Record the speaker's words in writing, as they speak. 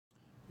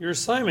Your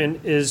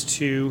assignment is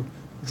to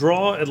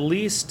draw at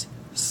least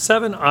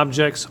 7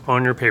 objects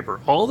on your paper,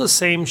 all the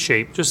same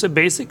shape, just a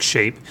basic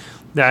shape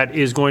that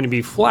is going to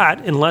be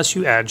flat unless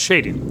you add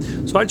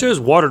shading. So I chose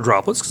water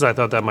droplets because I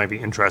thought that might be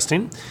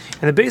interesting.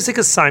 And the basic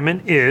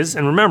assignment is,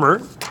 and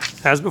remember,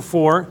 as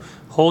before,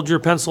 hold your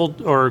pencil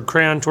or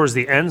crayon towards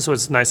the end so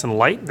it's nice and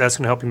light. That's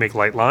going to help you make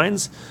light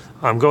lines.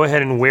 Go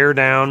ahead and wear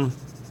down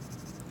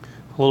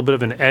a little bit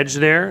of an edge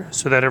there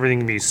so that everything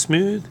can be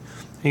smooth.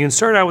 You can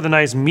start out with a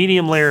nice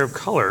medium layer of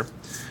color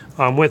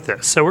with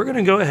this. So we're going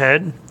to go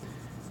ahead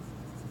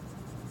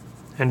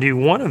and do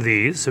one of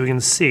these so we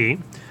can see.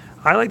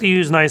 I like to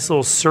use nice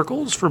little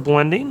circles for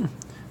blending.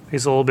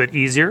 Makes it a little bit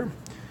easier.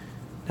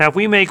 Now if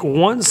we make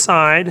one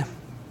side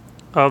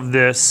of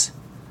this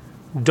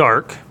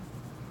dark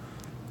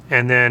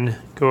and then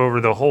go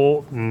over the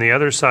whole and the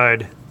other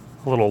side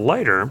a little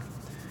lighter,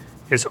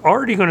 it's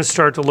already going to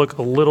start to look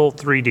a little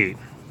 3D.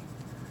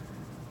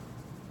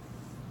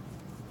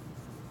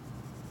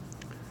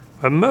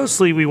 But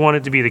mostly we want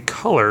it to be the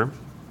color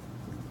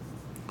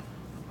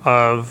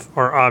of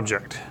our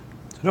object.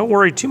 So don't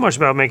worry too much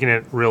about making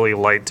it really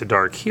light to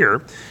dark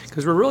here,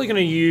 because we're really going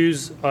to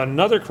use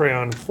another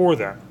crayon for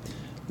that.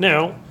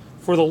 Now,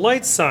 for the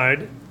light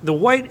side, the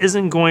white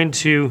isn't going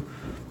to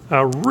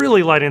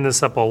really lighten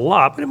this up a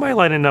lot, but it might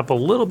lighten it up a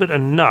little bit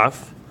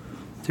enough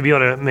to be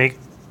able to make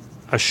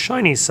a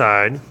shiny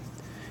side.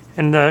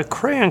 And the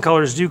crayon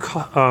colors do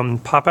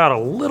pop out a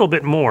little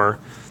bit more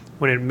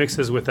when it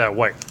mixes with that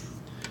white.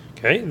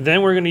 Okay,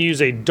 then we're going to use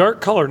a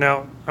dark color.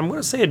 Now, I'm going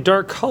to say a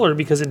dark color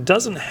because it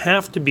doesn't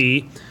have to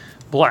be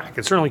black.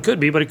 It certainly could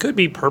be, but it could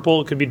be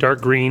purple, it could be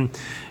dark green.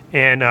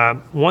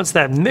 And once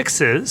that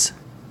mixes,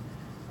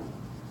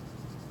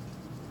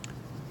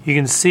 you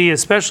can see,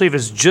 especially if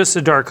it's just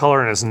a dark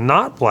color and it's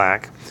not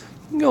black,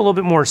 you can go a little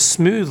bit more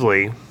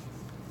smoothly,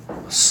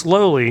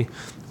 slowly,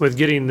 with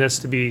getting this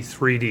to be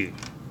 3D.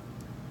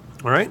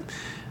 All right,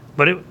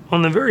 but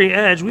on the very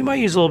edge, we might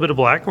use a little bit of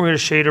black. We're going to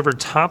shade over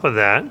top of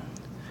that.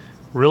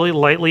 Really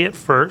lightly at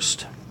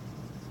first.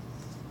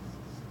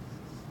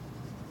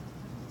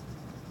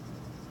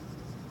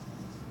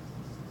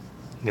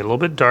 Get a little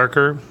bit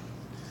darker.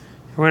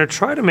 We're going to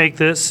try to make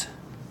this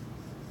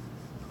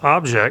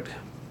object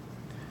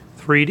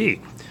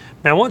 3D.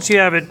 Now once you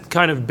have it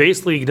kind of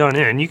basically done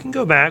in, you can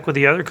go back with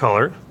the other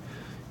color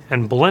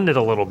and blend it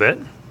a little bit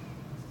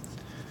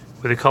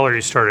with the color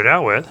you started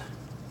out with.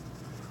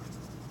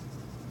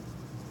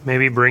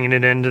 Maybe bringing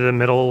it into the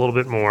middle a little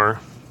bit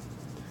more,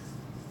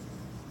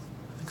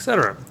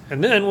 etc.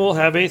 And then we'll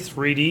have a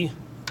 3D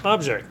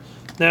object.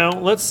 Now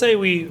let's say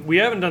we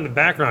haven't done the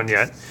background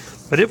yet,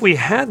 but if we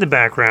had the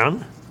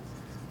background,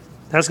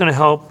 that's going to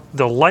help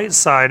the light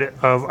side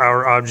of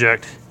our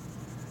object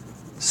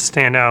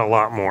stand out a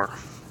lot more.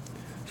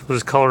 So we'll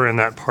just color in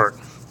that part.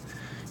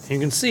 And you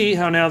can see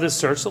how now this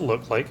starts to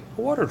look like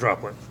a water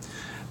droplet.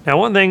 Now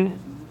one thing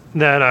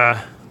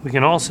that we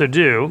can also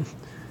do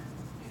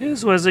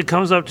is as it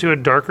comes up to a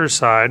darker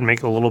side, make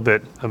it a little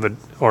bit of a,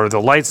 or the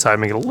light side,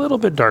 make it a little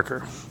bit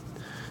darker.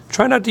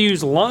 Try not to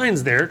use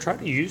lines there, try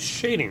to use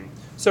shading.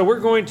 So we're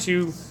going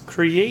to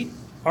create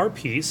our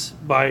piece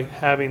by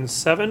having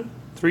 7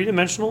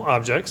 three-dimensional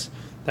objects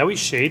that we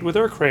shade with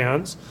our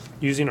crayons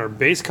using our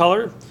base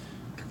color,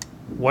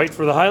 white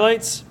for the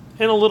highlights,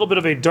 and a little bit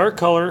of a dark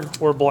color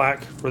or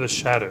black for the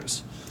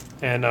shadows.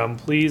 And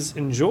please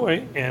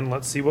enjoy, and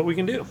let's see what we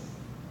can do.